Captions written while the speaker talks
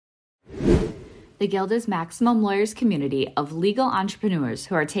The Guild is Maximum Lawyers' community of legal entrepreneurs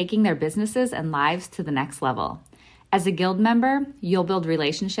who are taking their businesses and lives to the next level. As a Guild member, you'll build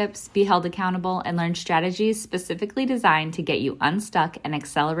relationships, be held accountable, and learn strategies specifically designed to get you unstuck and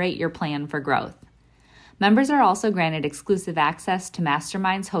accelerate your plan for growth. Members are also granted exclusive access to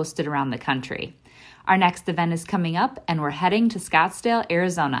masterminds hosted around the country. Our next event is coming up, and we're heading to Scottsdale,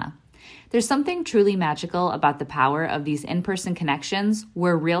 Arizona. There's something truly magical about the power of these in-person connections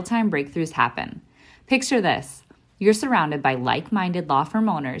where real-time breakthroughs happen. Picture this. You're surrounded by like-minded law firm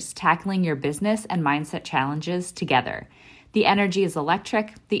owners tackling your business and mindset challenges together. The energy is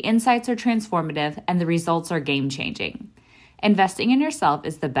electric, the insights are transformative, and the results are game-changing. Investing in yourself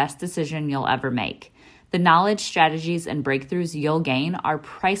is the best decision you'll ever make. The knowledge, strategies, and breakthroughs you'll gain are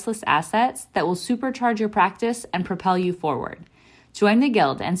priceless assets that will supercharge your practice and propel you forward. Join the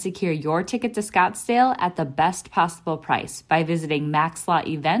Guild and secure your ticket to Scottsdale at the best possible price by visiting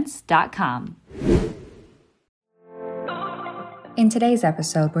maxlawevents.com. In today's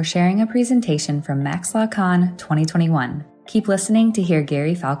episode, we're sharing a presentation from MaxLawCon 2021. Keep listening to hear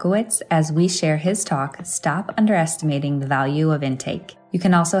Gary Falkowitz as we share his talk, Stop Underestimating the Value of Intake. You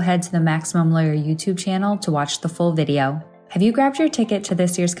can also head to the Maximum Lawyer YouTube channel to watch the full video. Have you grabbed your ticket to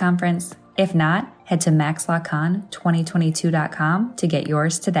this year's conference? If not, head to maxlawcon2022.com to get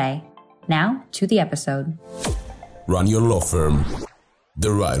yours today. Now, to the episode. Run your law firm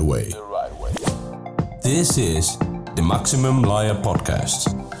the right way. This is the Maximum Lawyer Podcast.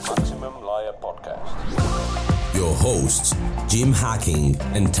 Your hosts, Jim Hacking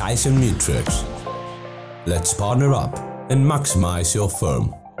and Tyson Mutrux. Let's partner up and maximize your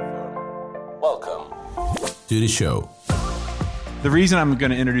firm. Welcome to the show. The reason I'm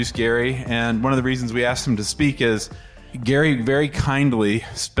going to introduce Gary, and one of the reasons we asked him to speak, is Gary very kindly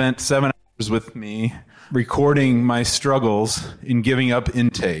spent 7 hours with me recording my struggles in giving up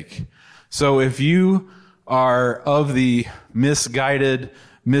intake. So if you are of the misguided,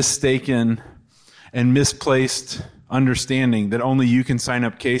 mistaken, and misplaced understanding that only you can sign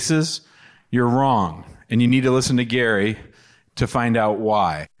up cases, you're wrong. And you need to listen to Gary to find out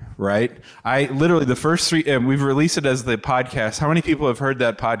why, right? I literally, the first 3, we've released it as the podcast. How many people have heard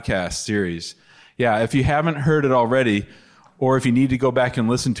that podcast series? Yeah, if you haven't heard it already, or if you need to go back and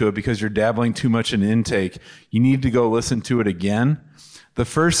listen to it because you're dabbling too much in intake, you need to go listen to it again. The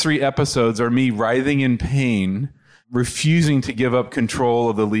first 3 episodes are me writhing in pain, refusing to give up control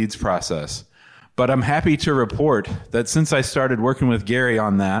of the leads process. But I'm happy to report that since I started working with Gary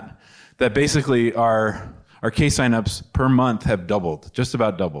on that basically our case signups per month have doubled, just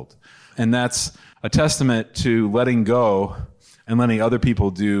about doubled. And that's a testament to letting go and letting other people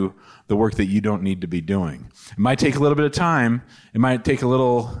do the work that you don't need to be doing. It might take a little bit of time. It might take a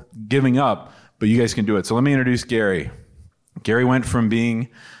little giving up, but you guys can do it. So let me introduce Gary. Gary went from being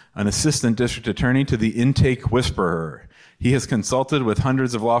an assistant district attorney to the intake whisperer. He has consulted with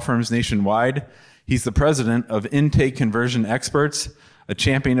hundreds of law firms nationwide. He's the president of Intake Conversion Experts, a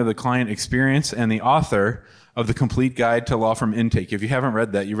champion of the client experience, and the author of The Complete Guide to Law Firm Intake. If you haven't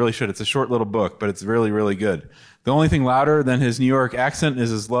read that, you really should. It's a short little book, but it's really, really good. The only thing louder than his New York accent is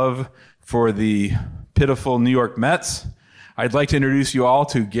his love for the pitiful New York Mets. I'd like to introduce you all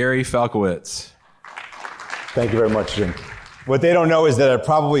to Gary Falkowitz. Thank you very much, Jim. What they don't know is that I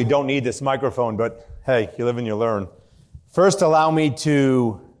probably don't need this microphone, but hey, you live and you learn. First, allow me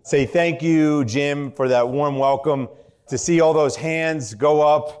to say thank you, Jim, for that warm welcome. To see all those hands go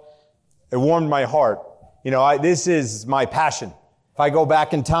up, it warmed my heart. You know, this is my passion. If I go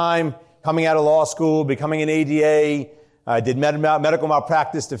back in time, coming out of law school, becoming an ADA, I did medical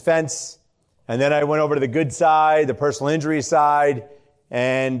malpractice defense, and then I went over to the good side, the personal injury side,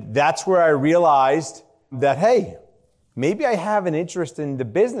 and that's where I realized that, hey, maybe I have an interest in the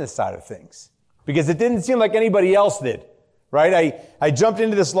business side of things, because it didn't seem like anybody else did, right? I jumped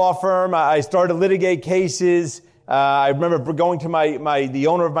into this law firm. I started to litigate cases. I remember going to the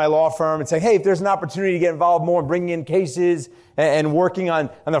owner of my law firm and saying, hey, if there's an opportunity to get involved more in bringing in cases and working on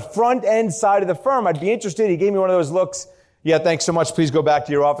the front end side of the firm, I'd be interested. He gave me one of those looks. Yeah, thanks so much. Please go back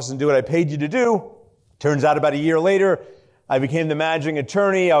to your office and do what I paid you to do. Turns out about a year later, I became the managing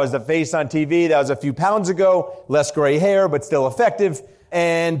attorney. I was the face on TV. That was a few pounds ago. Less gray hair, but still effective.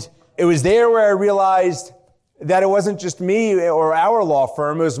 And it was there where I realized that it wasn't just me or our law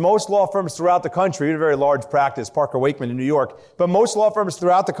firm. It was most law firms throughout the country. We had a very large practice, Parker Wakeman in New York. But most law firms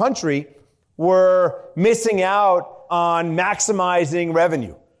throughout the country were missing out on maximizing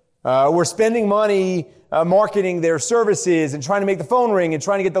revenue. We're spending money marketing their services and trying to make the phone ring and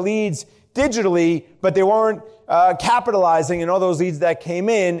trying to get the leads digitally, but they weren't capitalizing on all those leads that came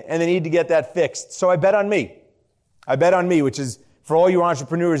in, and they need to get that fixed. So I bet on me. I bet on me, which is, for all you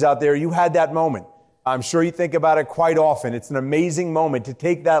entrepreneurs out there, you had that moment. I'm sure you think about it quite often. It's an amazing moment to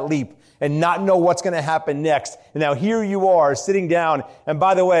take that leap and not know what's going to happen next. And now here you are sitting down. And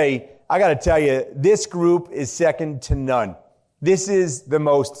by the way, I got to tell you, this group is second to none. This is the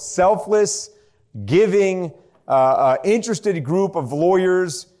most selfless, giving, interested group of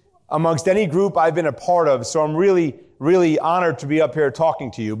lawyers amongst any group I've been a part of. So I'm really, really honored to be up here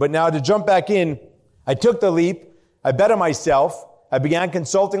talking to you. But now to jump back in, I took the leap. I bet on myself. I began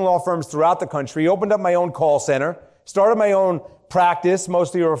consulting law firms throughout the country, opened up my own call center, started my own practice,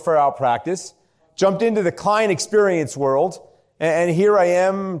 mostly a refer-out practice, jumped into the client experience world, and here I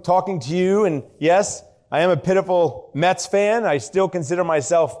am talking to you. And yes, I am a pitiful Mets fan. I still consider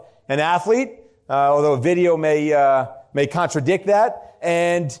myself an athlete, although video may contradict that.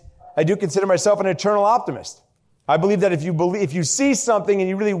 And I do consider myself an eternal optimist. I believe that if you see something and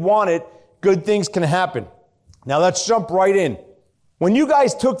you really want it, good things can happen. Now let's jump right in. When you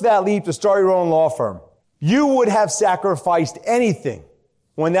guys took that leap to start your own law firm, you would have sacrificed anything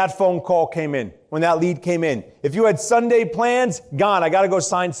when that phone call came in, when that lead came in. If you had Sunday plans, gone. I got to go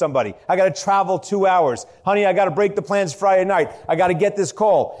sign somebody. I got to travel 2 hours. Honey, I got to break the plans Friday night. I got to get this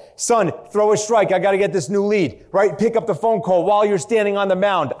call. Son, throw a strike. I got to get this new lead, right? Pick up the phone call while you're standing on the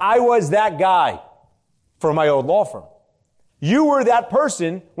mound. I was that guy for my old law firm. You were that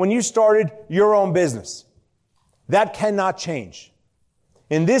person when you started your own business. That cannot change.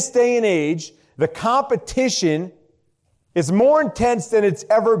 In this day and age, the competition is more intense than it's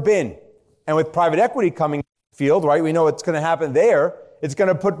ever been. And with private equity coming in the field, right, we know what's going to happen there. It's going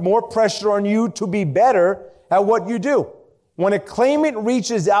to put more pressure on you to be better at what you do. When a claimant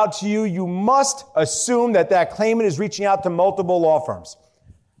reaches out to you, you must assume that that claimant is reaching out to multiple law firms.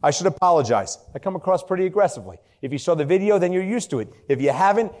 I should apologize. I come across pretty aggressively. If you saw the video, then you're used to it. If you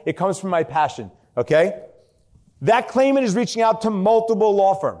haven't, it comes from my passion, okay? That claimant is reaching out to multiple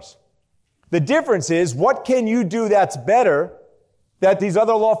law firms. The difference is, what can you do that's better that these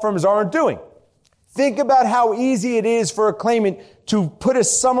other law firms aren't doing? Think about how easy it is for a claimant to put a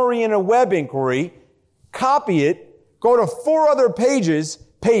summary in a web inquiry, copy it, go to 4 other pages,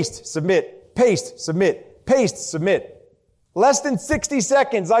 paste, submit, paste, submit, paste, submit. Less than 60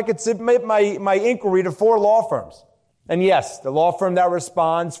 seconds, I could submit my inquiry to 4 law firms. And yes, the law firm that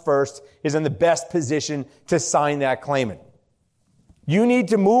responds first is in the best position to sign that claimant. You need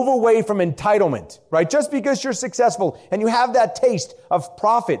to move away from entitlement, right? Just because you're successful and you have that taste of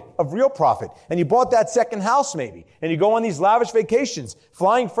profit, of real profit, and you bought that second house maybe, and you go on these lavish vacations,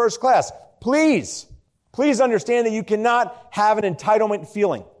 flying first class, please understand that you cannot have an entitlement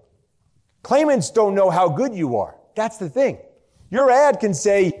feeling. Claimants don't know how good you are. That's the thing. Your ad can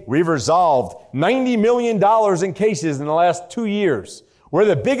say, we've resolved $90 million in cases in the last 2 years. We're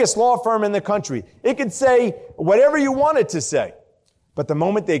the biggest law firm in the country. It could say whatever you want it to say. But the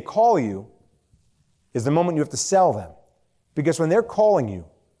moment they call you is the moment you have to sell them. Because when they're calling you,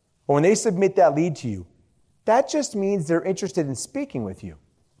 or when they submit that lead to you, that just means they're interested in speaking with you.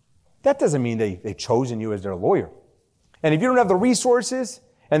 That doesn't mean they've chosen you as their lawyer. And if you don't have the resources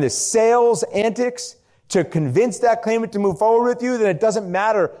and the sales antics to convince that claimant to move forward with you, then it doesn't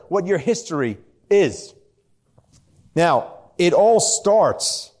matter what your history is. Now, it all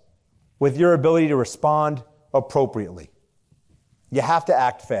starts with your ability to respond appropriately. You have to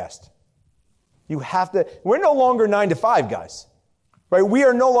act fast. We're no longer 9 to 5 guys, right? We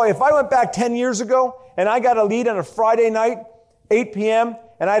are no longer, if I went back 10 years ago and I got a lead on a Friday night, 8 p.m.,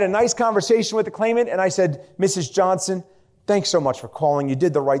 and I had a nice conversation with the claimant and I said, Mrs. Johnson, thanks so much for calling. You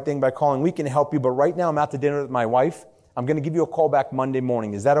did the right thing by calling. We can help you, but right now I'm out to dinner with my wife. I'm going to give you a call back Monday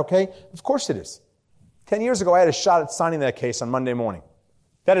morning. Is that okay? Of course it is. 10 years ago, I had a shot at signing that case on Monday morning.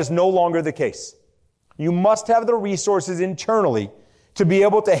 That is no longer the case. You must have the resources internally to be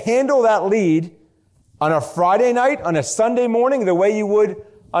able to handle that lead on a Friday night, on a Sunday morning, the way you would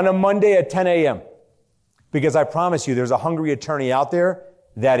on a Monday at 10 a.m. Because I promise you, there's a hungry attorney out there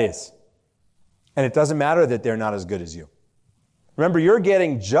that is. And it doesn't matter that they're not as good as you. Remember, you're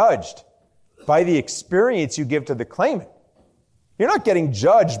getting judged by the experience you give to the claimant. You're not getting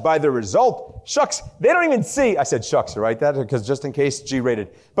judged by the result. Shucks, they don't even see. I said shucks, right? That because just in case G-rated.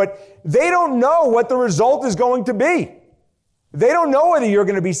 But they don't know what the result is going to be. They don't know whether you're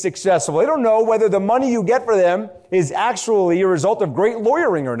going to be successful. They don't know whether the money you get for them is actually a result of great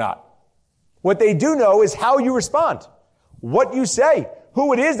lawyering or not. What they do know is how you respond, what you say,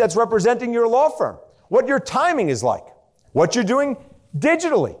 who it is that's representing your law firm, what your timing is like, what you're doing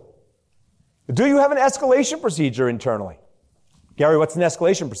digitally. Do you have an escalation procedure internally? Gary, what's an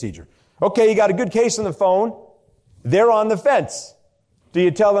escalation procedure? Okay, you got a good case on the phone. They're on the fence. Do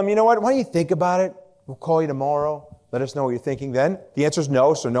you tell them, you know what, why don't you think about it? We'll call you tomorrow. Let us know what you're thinking then. The answer is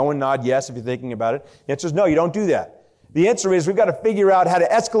no, so no one nod yes if you're thinking about it. The answer is no, you don't do that. The answer is we've got to figure out how to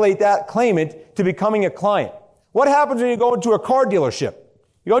escalate that claimant to becoming a client. What happens when you go into a car dealership?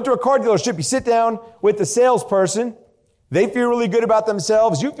 You go into a car dealership, you sit down with the salesperson. They feel really good about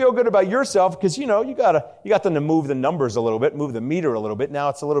themselves. You feel good about yourself because, you got them to move the numbers a little bit, move the meter a little bit. Now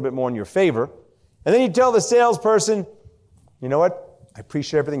it's a little bit more in your favor. And then you tell the salesperson, you know what? I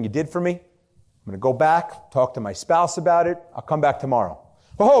appreciate everything you did for me. I'm going to go back, talk to my spouse about it. I'll come back tomorrow.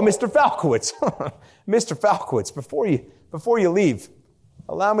 Oh, Mr. Falkowitz. Mr. Falkowitz, before you leave,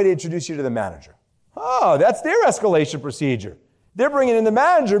 allow me to introduce you to the manager. Oh, that's their escalation procedure. They're bringing in the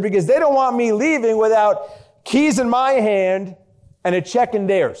manager because they don't want me leaving without keys in my hand and a check in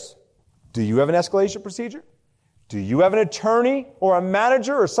theirs. Do you have an escalation procedure? Do you have an attorney or a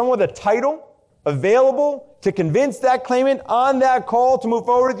manager or someone with a title available to convince that claimant on that call to move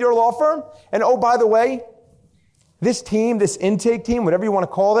forward with your law firm? And oh, by the way, this team, this intake team, whatever you want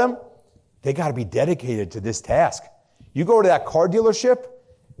to call them, they got to be dedicated to this task. You go to that car dealership.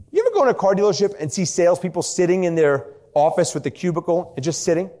 You ever go to a car dealership and see salespeople sitting in their office with the cubicle and just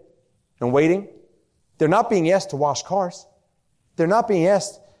sitting and waiting? They're not being asked to wash cars. They're not being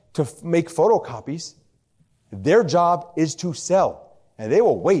asked to make photocopies. Their job is to sell, and they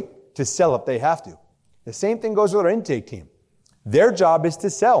will wait to sell if they have to. The same thing goes with our intake team. Their job is to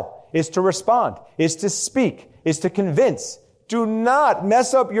sell, is to respond, is to speak, is to convince. Do not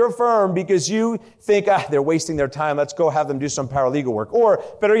mess up your firm because you think, they're wasting their time. Let's go have them do some paralegal work. Or,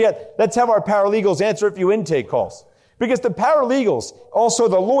 better yet, let's have our paralegals answer a few intake calls. Because the paralegals, also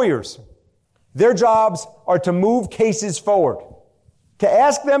the lawyers, their jobs are to move cases forward. To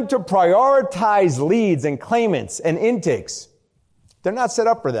ask them to prioritize leads and claimants and intakes. They're not set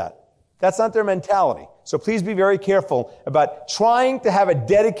up for that. That's not their mentality. So please be very careful about trying to have a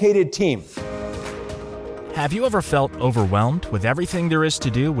dedicated team. Have you ever felt overwhelmed with everything there is to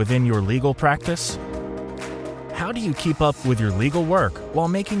do within your legal practice? How do you keep up with your legal work while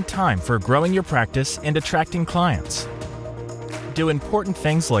making time for growing your practice and attracting clients? Do important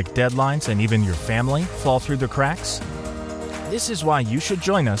things like deadlines and even your family fall through the cracks? This is why you should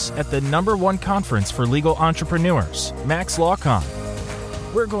join us at the #1 conference for legal entrepreneurs, Max LawCon.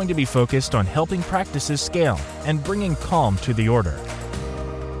 We're going to be focused on helping practices scale and bringing calm to the order.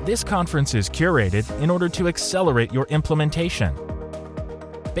 This conference is curated in order to accelerate your implementation.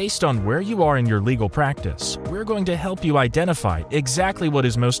 Based on where you are in your legal practice, we're going to help you identify exactly what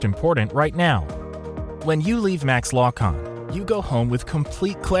is most important right now. When you leave Max LawCon, you go home with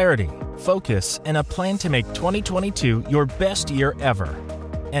complete clarity, focus, and a plan to make 2022 your best year ever.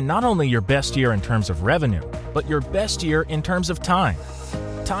 And not only your best year in terms of revenue, but your best year in terms of time.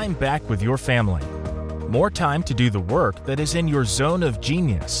 Time back with your family. More time to do the work that is in your zone of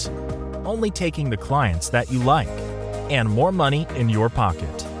genius. Only taking the clients that you like. And more money in your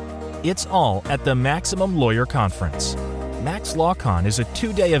pocket. It's all at the Maximum Lawyer Conference. Max LawCon is a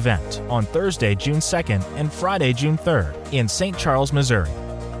 2-day event on Thursday, June 2nd and Friday, June 3rd in St. Charles, Missouri.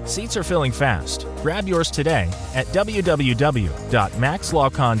 Seats are filling fast. Grab yours today at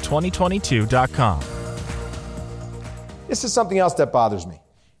www.maxlawcon2022.com. This is something else that bothers me.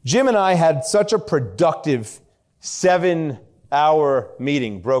 Jim and I had such a productive 7-hour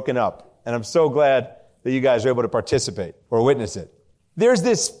meeting broken up, and I'm so glad that you guys are able to participate or witness it. There's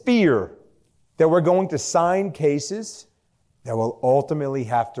this fear that we're going to sign cases that we'll ultimately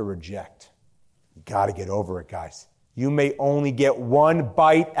have to reject. You got to get over it, guys. You may only get one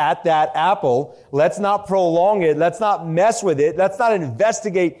bite at that apple. Let's not prolong it. Let's not mess with it. Let's not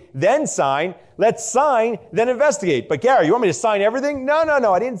investigate, then sign. Let's sign, then investigate. But Gary, you want me to sign everything? No,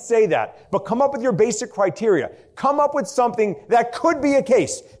 I didn't say that. But come up with your basic criteria. Come up with something that could be a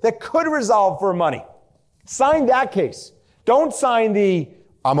case, that could resolve for money. Sign that case. Don't sign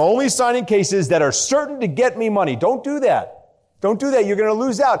I'm only signing cases that are certain to get me money. Don't do that. Don't do that. You're going to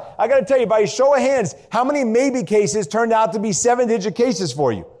lose out. I got to tell you, by a show of hands, how many maybe cases turned out to be 7-digit cases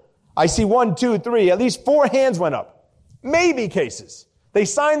for you? I see 1, 2, 3, at least 4 hands went up. Maybe cases. They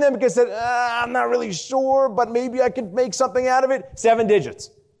signed them because they said, I'm not really sure, but maybe I could make something out of it. 7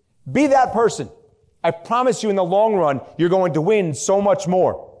 digits. Be that person. I promise you in the long run, you're going to win so much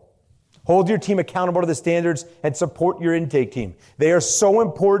more. Hold your team accountable to the standards and support your intake team. They are so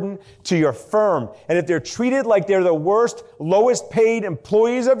important to your firm. And if they're treated like they're the worst, lowest paid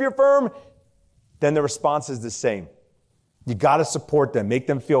employees of your firm, then the response is the same. You got to support them. Make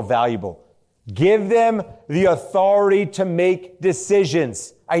them feel valuable. Give them the authority to make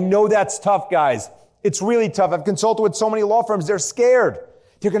decisions. I know that's tough, guys. It's really tough. I've consulted with so many law firms. They're scared.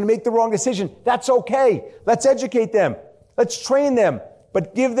 They're going to make the wrong decision. That's okay. Let's educate them. Let's train them.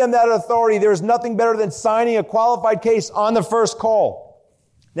 but give them that authority. There's nothing better than signing a qualified case on the first call.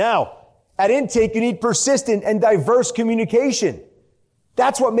 Now, at intake, you need persistent and diverse communication.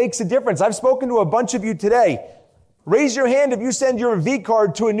 That's what makes a difference. I've spoken to a bunch of you today. Raise your hand if you send your V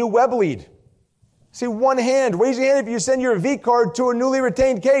card to a new web lead. See one hand. Raise your hand if you send your V card to a newly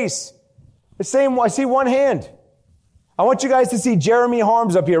retained case. I see one hand. I want you guys to see Jeremy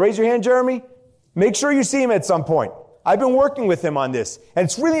Harms up here. Raise your hand, Jeremy. Make sure you see him at some point. I've been working with him on this. And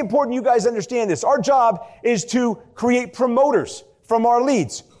it's really important you guys understand this. Our job is to create promoters from our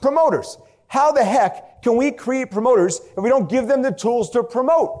leads. Promoters. How the heck can we create promoters if we don't give them the tools to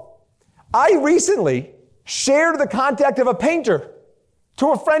promote? I recently shared the contact of a painter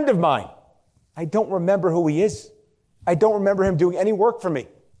to a friend of mine. I don't remember who he is. I don't remember him doing any work for me.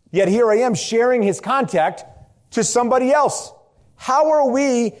 Yet here I am sharing his contact to somebody else. How are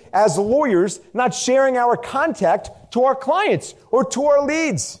we as lawyers not sharing our contact to our clients or to our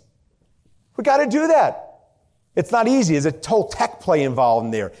leads? We got to do that. It's not easy. There's a whole tech play involved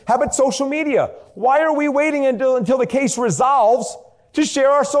in there. How about social media? Why are we waiting until the case resolves to share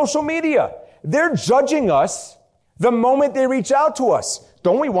our social media? They're judging us the moment they reach out to us.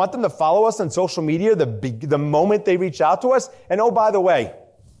 Don't we want them to follow us on social media the moment they reach out to us? And oh, by the way,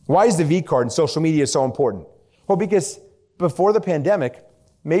 why is the V card and social media so important? Well, because before the pandemic,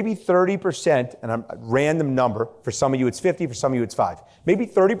 maybe 30%, and a random number, for some of you it's 50, for some of you it's 5. Maybe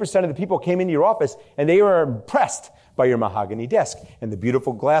 30% of the people came into your office and they were impressed by your mahogany desk and the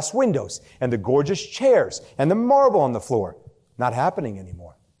beautiful glass windows and the gorgeous chairs and the marble on the floor. Not happening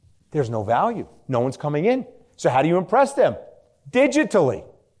anymore. There's no value. No one's coming in. So how do you impress them? Digitally.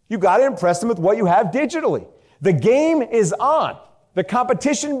 You got to impress them with what you have digitally. The game is on. The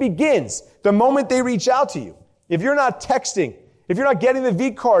competition begins the moment they reach out to you. If you're not texting, if you're not getting the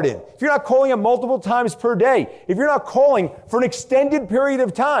V card in, if you're not calling them multiple times per day, if you're not calling for an extended period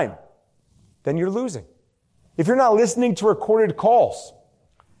of time, then you're losing. If you're not listening to recorded calls,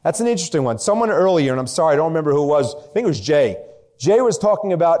 that's an interesting one. Someone earlier, and I'm sorry, I don't remember who it was, I think it was Jay. Jay was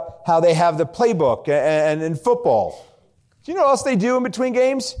talking about how they have the playbook and in football. Do you know what else they do in between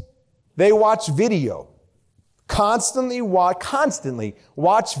games? They watch video. Constantly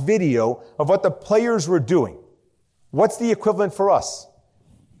watch video of what the players were doing. What's the equivalent for us?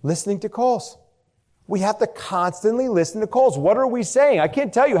 Listening to calls. We have to constantly listen to calls. What are we saying? I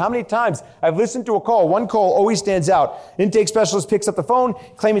can't tell you how many times I've listened to a call. One call always stands out. Intake specialist picks up the phone.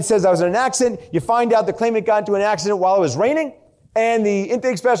 Claimant says I was in an accident. You find out the claimant got into an accident while it was raining. And the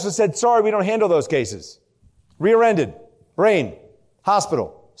intake specialist said, sorry, we don't handle those cases. Rear-ended, brain,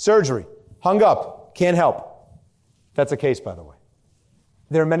 hospital, surgery, hung up, can't help. That's a case, by the way.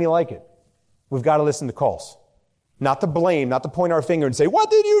 There are many like it. We've got to listen to calls. Not to blame, not to point our finger and say,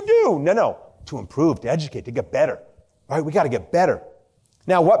 what did you do? No. To improve, to educate, to get better. All right, we got to get better.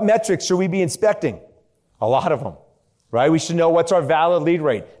 Now, what metrics should we be inspecting? A lot of them. Right? We should know what's our valid lead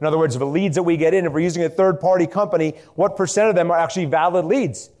rate. In other words, the leads that we get in, if we're using a third-party company, what percent of them are actually valid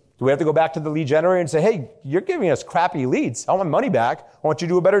leads? Do we have to go back to the lead generator and say, hey, you're giving us crappy leads. I want my money back. I want you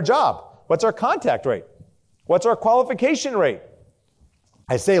to do a better job. What's our contact rate? What's our qualification rate?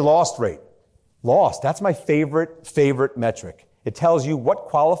 I say lost rate. Lost, that's my favorite metric. It tells you what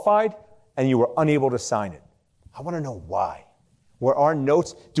qualified and you were unable to sign it. I want to know why. Do our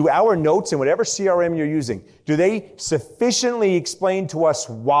notes in whatever CRM you're using, do they sufficiently explain to us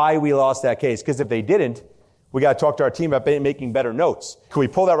why we lost that case? Because if they didn't, we got to talk to our team about making better notes. Can we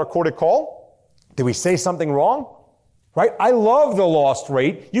pull that recorded call? Did we say something wrong? Right? I love the lost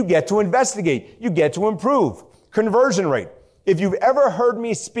rate. You get to investigate. You get to improve. Conversion rate. If you've ever heard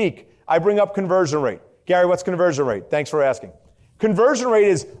me speak, I bring up conversion rate. Gary, what's conversion rate? Thanks for asking. Conversion rate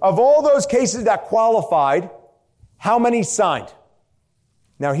is, of all those cases that qualified, how many signed?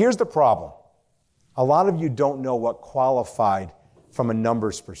 Now, here's the problem. A lot of you don't know what qualified from a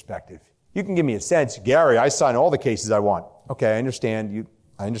numbers perspective. You can give me a sense. Gary, I sign all the cases I want. Okay, I understand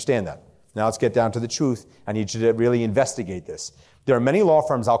that. Now let's get down to the truth. I need you to really investigate this. There are many law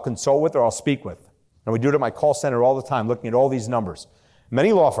firms I'll consult with or I'll speak with. And we do it at my call center all the time, looking at all these numbers.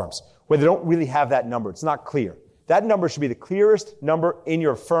 Many law firms, where they don't really have that number. It's not clear. That number should be the clearest number in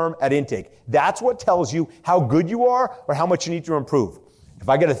your firm at intake. That's what tells you how good you are or how much you need to improve. If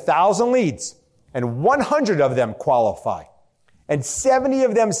I get 1,000 leads and 100 of them qualify and 70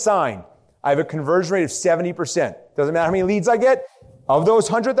 of them sign, I have a conversion rate of 70%. Doesn't matter how many leads I get. Of those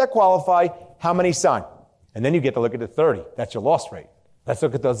 100 that qualify, how many sign? And then you get to look at the 30. That's your loss rate. Let's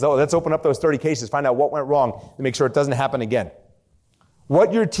look at those. Let's open up those 30 cases, find out what went wrong to make sure it doesn't happen again.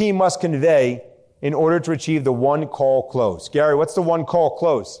 What your team must convey in order to achieve the one-call close. Gary, what's the one-call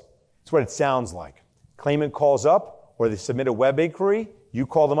close? It's what it sounds like. Claimant calls up or they submit a web inquiry. You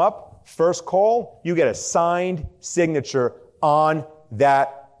call them up, first call, you get a signed signature on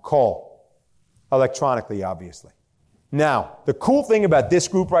that call. Electronically, obviously. Now, the cool thing about this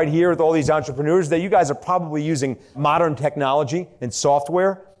group right here with all these entrepreneurs is that you guys are probably using modern technology and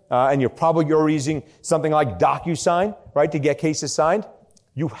software, and you're using something like DocuSign, right, to get cases signed.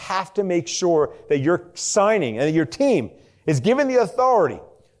 You have to make sure that you're signing and that your team is given the authority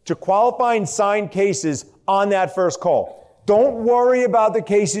to qualify and sign cases on that first call. Don't worry about the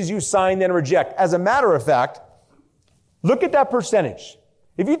cases you sign and reject. As a matter of fact, look at that percentage.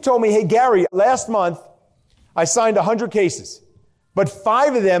 If you told me, hey, Gary, last month I signed 100 cases, but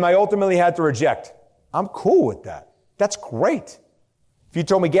 5 of them I ultimately had to reject. I'm cool with that. That's great. If you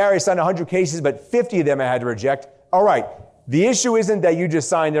told me, Gary, I signed 100 cases, but 50 of them I had to reject, all right. The issue isn't that you just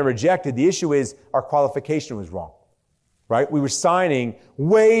signed and rejected. The issue is our qualification was wrong, right? We were signing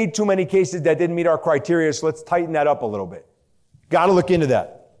way too many cases that didn't meet our criteria, so let's tighten that up a little bit. Got to look into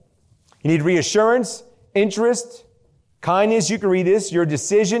that. You need reassurance, interest, kindness. You can read this. Your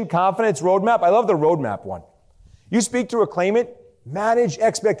decision, confidence, roadmap. I love the roadmap one. You speak to a claimant, manage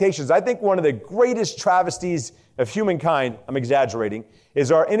expectations. I think one of the greatest travesties of humankind, I'm exaggerating,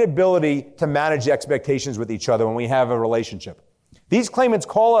 is our inability to manage expectations with each other when we have a relationship. These claimants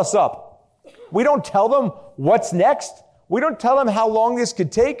call us up. We don't tell them what's next. We don't tell them how long this could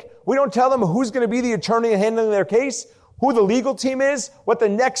take. We don't tell them who's going to be the attorney handling their case, who the legal team is, what the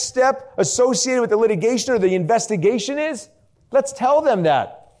next step associated with the litigation or the investigation is. Let's tell them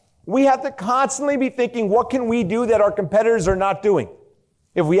that. We have to constantly be thinking, what can we do that our competitors are not doing?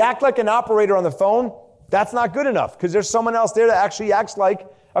 If we act like an operator on the phone, that's not good enough because there's someone else there that actually acts like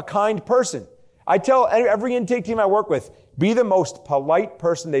a kind person. I tell every intake team I work with, be the most polite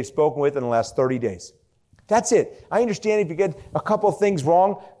person they've spoken with in the last 30 days. That's it. I understand if you get a couple of things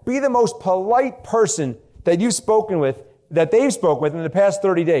wrong, be the most polite person that you've spoken with, that they've spoken with in the past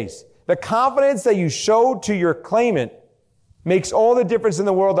 30 days. The confidence that you showed to your claimant makes all the difference in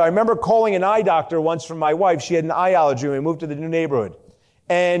the world. I remember calling an eye doctor once from my wife. She had an eye allergy when we moved to the new neighborhood.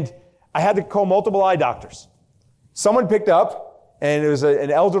 And I had to call multiple eye doctors. Someone picked up, and it was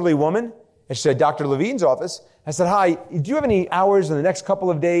an elderly woman, and she said, Dr. Levine's office. I said, hi, do you have any hours in the next couple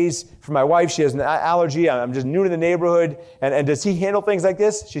of days for my wife? She has an allergy. I'm just new to the neighborhood. And does he handle things like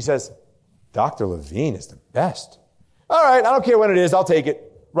this? She says, Dr. Levine is the best. All right, I don't care when it is. I'll take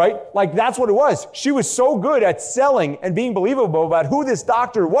it, right? Like that's what it was. She was so good at selling and being believable about who this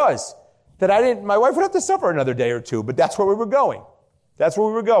doctor was that my wife would have to suffer another day or two, but that's where we were going. That's where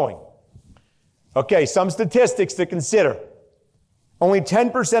we were going. Okay, some statistics to consider. Only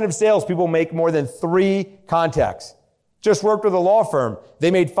 10% of salespeople make more than 3 contacts. Just worked with a law firm.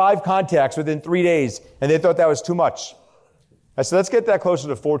 They made 5 contacts within 3 days, and they thought that was too much. I said, let's get that closer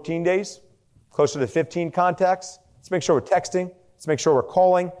to 14 days, closer to 15 contacts. Let's make sure we're texting. Let's make sure we're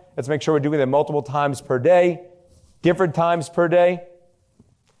calling. Let's make sure we're doing that multiple times per day, different times per day.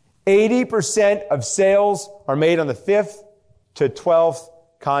 80% of sales are made on the 5th to 12th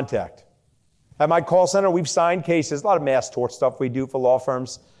contact. At my call center, we've signed cases, a lot of mass tort stuff we do for law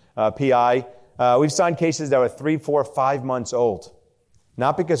firms, PI. We've signed cases that were 3, 4, 5 months old.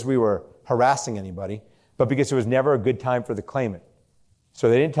 Not because we were harassing anybody, but because it was never a good time for the claimant. So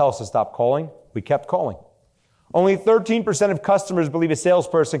they didn't tell us to stop calling. We kept calling. Only 13% of customers believe a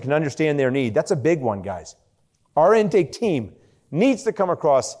salesperson can understand their need. That's a big one, guys. Our intake team needs to come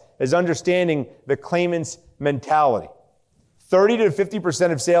across as understanding the claimant's mentality. 30 to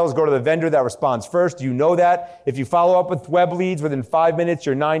 50% of sales go to the vendor that responds first. You know that. If you follow up with web leads within 5 minutes,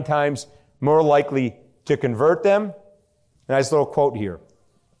 you're 9 times more likely to convert them. A nice little quote here.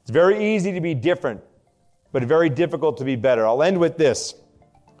 It's very easy to be different, but very difficult to be better. I'll end with this.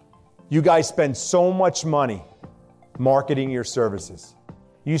 You guys spend so much money marketing your services.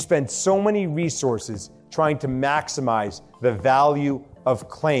 You spend so many resources trying to maximize the value of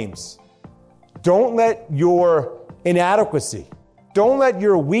claims. Don't let your inadequacy, don't let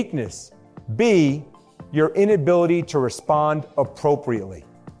your weakness be your inability to respond appropriately.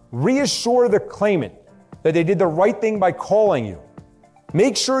 Reassure the claimant that they did the right thing by calling you.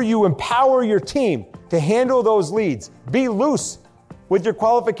 Make sure you empower your team to handle those leads. Be loose with your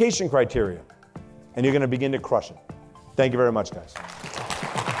qualification criteria, and you're going to begin to crush it. Thank you very much, guys.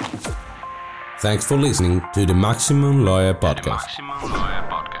 Thanks for listening to the Maximum Lawyer Podcast.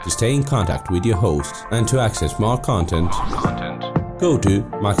 To stay in contact with your host and to access more content, go to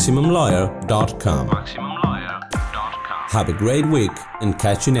MaximumLawyer.com. Have a great week and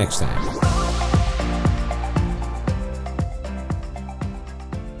catch you next time.